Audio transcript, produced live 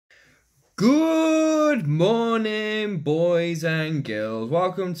Good morning, boys and girls.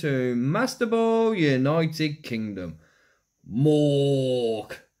 Welcome to Masterball United Kingdom.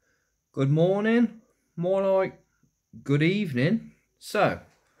 Mork. Good morning. More like good evening. So,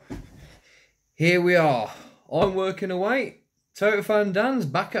 here we are. I'm working away. Totofan Dan's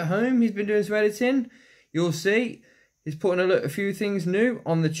back at home. He's been doing some editing. You'll see. He's putting a few things new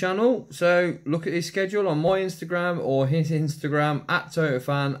on the channel. So look at his schedule on my Instagram or his Instagram at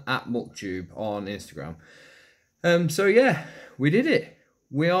Totofan at M.u.k.Tube on Instagram. So yeah, we did it.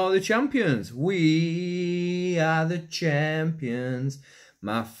 We are the champions. We are the champions,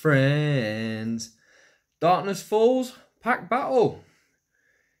 my friends. Darkness Falls, pack battle.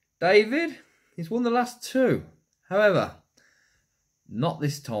 David, he's won the last two. However, not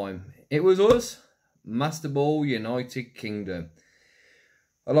this time. It was us. Masterball United Kingdom.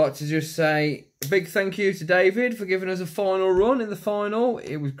 I'd like to just say a big thank you to David for giving us a final run in the final.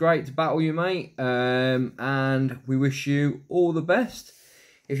 It was great to battle you, mate, and we wish you all the best.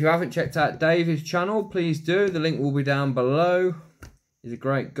 If you haven't checked out David's channel, please do. The link will be down below. He's a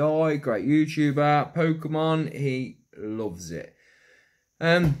great guy, great YouTuber. Pokemon, he loves it.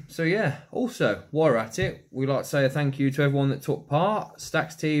 So yeah, also, while we're at it, we'd like to say a thank you to everyone that took part.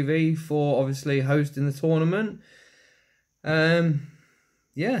 Stacks TV for obviously hosting the tournament.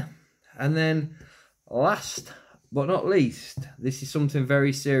 Yeah, and then last but not least, this is something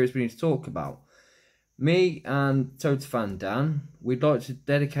very serious we need to talk about. Me and Totofan Dan, we'd like to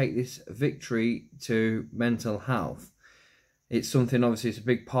dedicate this victory to mental health. It's something, obviously, it's a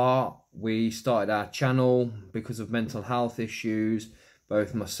big part. We started our channel because of mental health issues.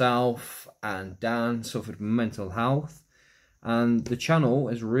 Both myself and Dan suffered from mental health, and the channel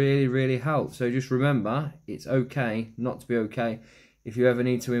has really helped. So just remember, it's okay not to be okay. If you ever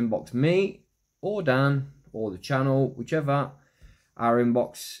need to inbox me or Dan or the channel, whichever, our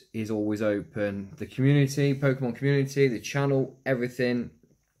inbox is always open. The community, Pokemon community, the channel, everything.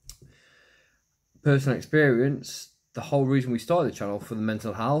 Personal experience, the whole reason we started the channel for the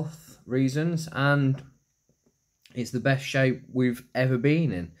mental health reasons, and it's the best shape we've ever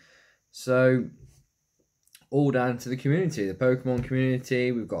been in. So, all down to the community, the Pokemon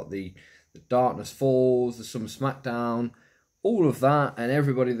community. We've got the Darkness Falls, the Summer Smackdown, all of that, and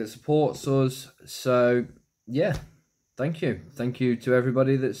everybody that supports us. So, yeah, thank you. Thank you to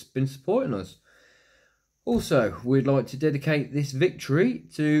everybody that's been supporting us. Also, we'd like to dedicate this victory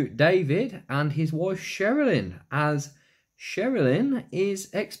to David and his wife Sherilyn, as Sherilyn is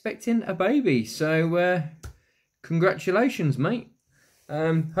expecting a baby. So, congratulations, mate.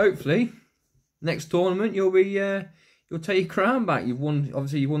 Hopefully, next tournament you'll take your crown back. You've won.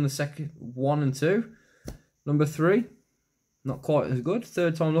 Obviously, you won the second 1 and 2. Number 3, not quite as good.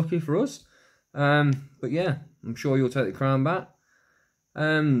 Third time lucky for us. But yeah, I'm sure you'll take the crown back.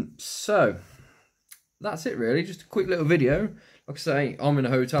 So that's it really. Just a quick little video. Like I say, I'm in a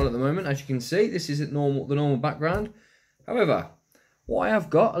hotel at the moment. As you can see, this isn't the normal background. However, what I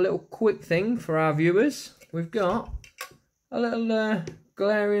have got, a little quick thing for our viewers. We've got a little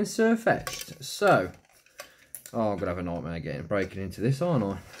Galarian Sirfetch'd. So, I'm going to have a nightmare breaking into this, aren't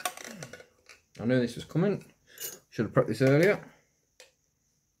I? I knew this was coming. Should have prepped this earlier.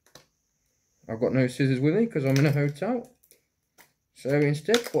 I've got no scissors with me because I'm in a hotel. So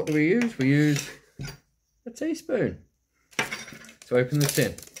instead, what do we use? We use a teaspoon to open the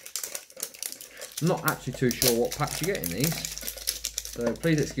tin. I'm not actually too sure what packs you get in these. So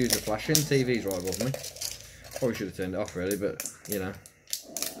please excuse the flashing. TV's right above me. Probably should have turned it off really, but you know,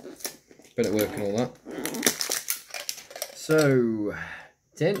 been at work and all that. So,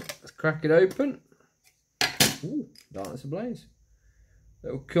 tin, let's crack it open. Ooh, Darkness Ablaze.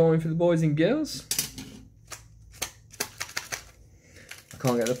 Little coin for the boys and girls. I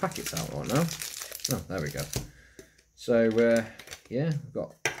can't get the packets out right now. Oh, there we go. So, yeah, we've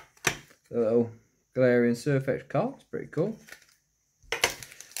got a little Galarian Sirfetch'd card. It's pretty cool.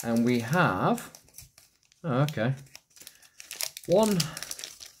 And we have, oh, okay, 1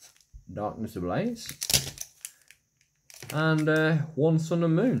 Darkness Ablaze and 1 Sun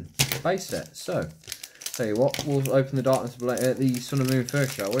and Moon base set. So, tell you what, we'll open the Darkness Ablaze, the Sun and Moon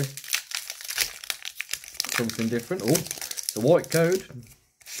first, shall we? Something different. Oh, it's a white code.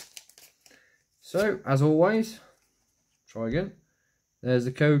 So, as always, try again. There's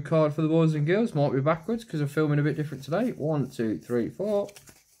the code card for the boys and girls. Might be backwards because I'm filming a bit different today. 1, 2, 3, 4.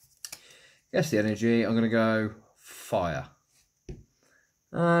 Guess the energy. I'm going to go fire.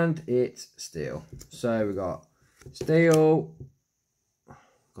 And it's steel. So we've got steel.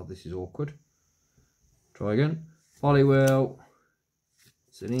 God, this is awkward. Try again. Poliwhirl.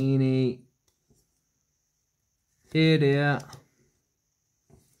 Zanini. Here, dear.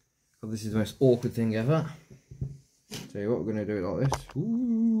 Oh, this is the most awkward thing ever. Tell you what, we're going to do it like this.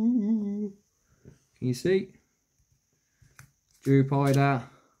 Ooh. Can you see? Drupida,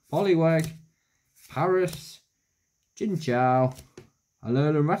 Poliwag, Paris, Chinchou,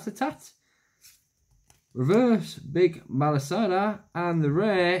 Alolan Rattata, reverse Big Malasada, and the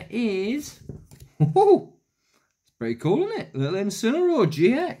rare is... Woohoo! It's pretty cool, isn't it? Little Incineroar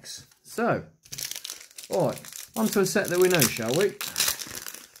GX. So, alright, onto a set that we know, shall we?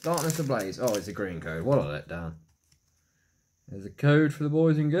 Darkness Ablaze. Oh, it's a green code. What a letdown. There's a code for the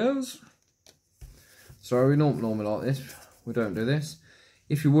boys and girls. Sorry, we don't normally like this. We don't do this.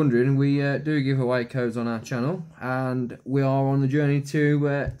 If you're wondering, we do give away codes on our channel, and we are on the journey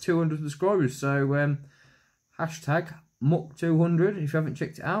to 200 subscribers. So, hashtag M.u.k.Tube. If you haven't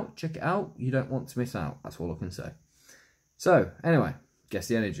checked it out, check it out. You don't want to miss out. That's all I can say. So, anyway, guess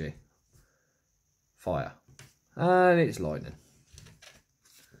the energy. Fire. And it's lightning.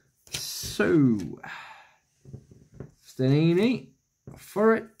 So, Stanini,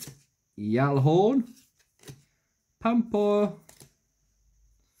 Furret, Yalhorn, Pampor,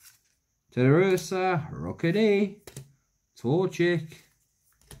 Tedorosa, Rockety, Torchic,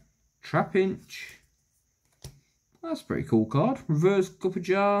 Trapinch. That's a pretty cool card. Reverse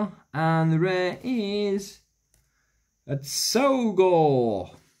Gupperjar, and the rare is a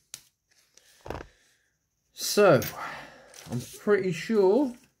Tsogor. So, I'm pretty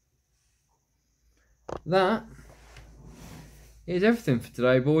sure that is everything for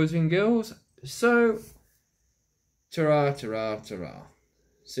today, boys and girls. So, ta-ra, ta-ra, ta-ra.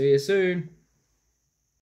 See you soon.